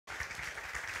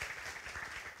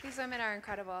These women are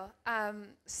incredible.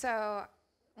 So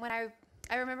when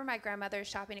I remember my grandmother's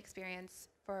shopping experience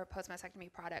for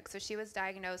post-mastectomy products. So she was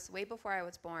diagnosed way before I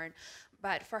was born,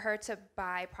 but for her to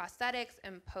buy prosthetics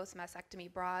and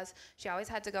post-mastectomy bras, she always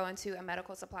had to go into a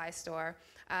medical supply store,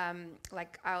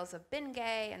 like aisles of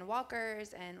Bengay and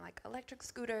walkers and like electric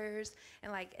scooters,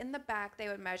 and like in the back they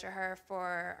would measure her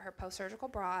for her post-surgical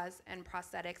bras and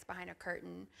prosthetics behind a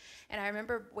curtain. And I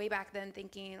remember way back then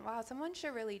thinking, wow, someone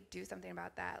should really do something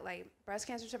about that. Like, breast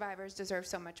cancer survivors deserve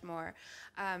so much more.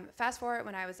 Fast forward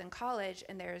when I was in college,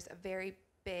 and there's a very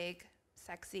big,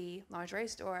 sexy lingerie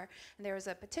store, and there was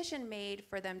a petition made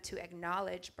for them to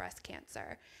acknowledge breast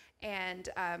cancer. And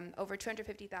over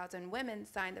 250,000 women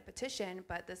signed the petition,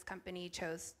 but this company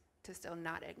chose to still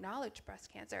not acknowledge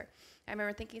breast cancer. I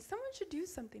remember thinking, someone should do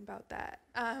something about that.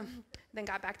 Then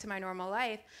got back to my normal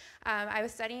life. I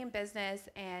was studying business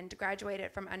and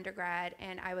graduated from undergrad,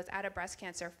 and I was at a breast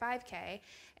cancer 5K,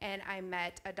 and I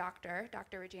met a doctor,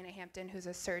 Dr. Regina Hampton, who's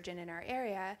a surgeon in our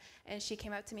area, and she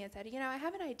came up to me and said, you know, I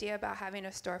have an idea about having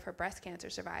a store for breast cancer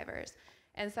survivors.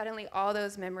 And suddenly all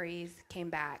those memories came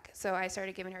back. So I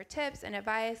started giving her tips and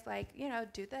advice like, you know,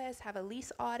 do this, have a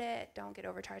lease audit, don't get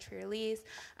overcharged for your lease,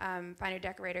 find a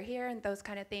decorator here, and those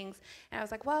kind of things. And I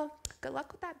was like, well, good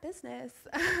luck with that business.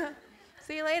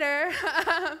 See you later.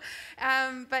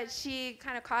 But she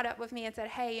kind of caught up with me and said,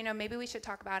 hey, you know, maybe we should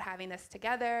talk about having this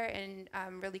together and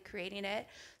really creating it.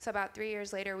 So about 3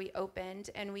 years later, we opened,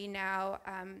 and we now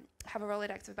have a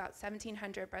Rolodex of about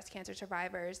 1,700 breast cancer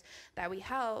survivors that we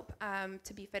help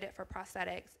to be fitted for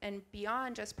prosthetics. And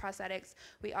beyond just prosthetics,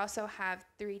 we also have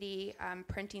 3D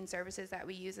printing services that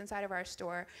we use inside of our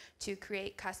store to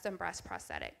create custom breast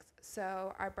prosthetics.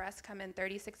 So our breasts come in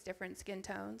 36 different skin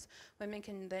tones. Women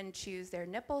can then choose their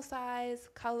nipple size,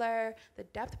 color, the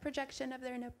depth projection of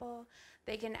their nipple.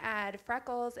 They can add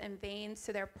freckles and veins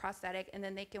to their prosthetic, and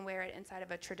then they can wear it inside of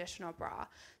a traditional bra.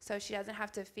 So she doesn't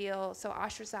have to feel so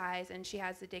ostracized, and she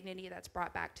has the dignity that's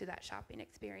brought back to that shopping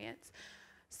experience.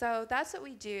 So that's what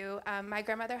we do. My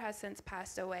grandmother has since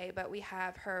passed away, but we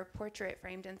have her portrait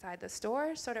framed inside the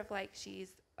store, sort of like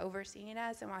she's overseeing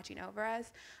us and watching over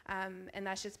us. And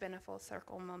that's just been a full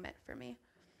circle moment for me.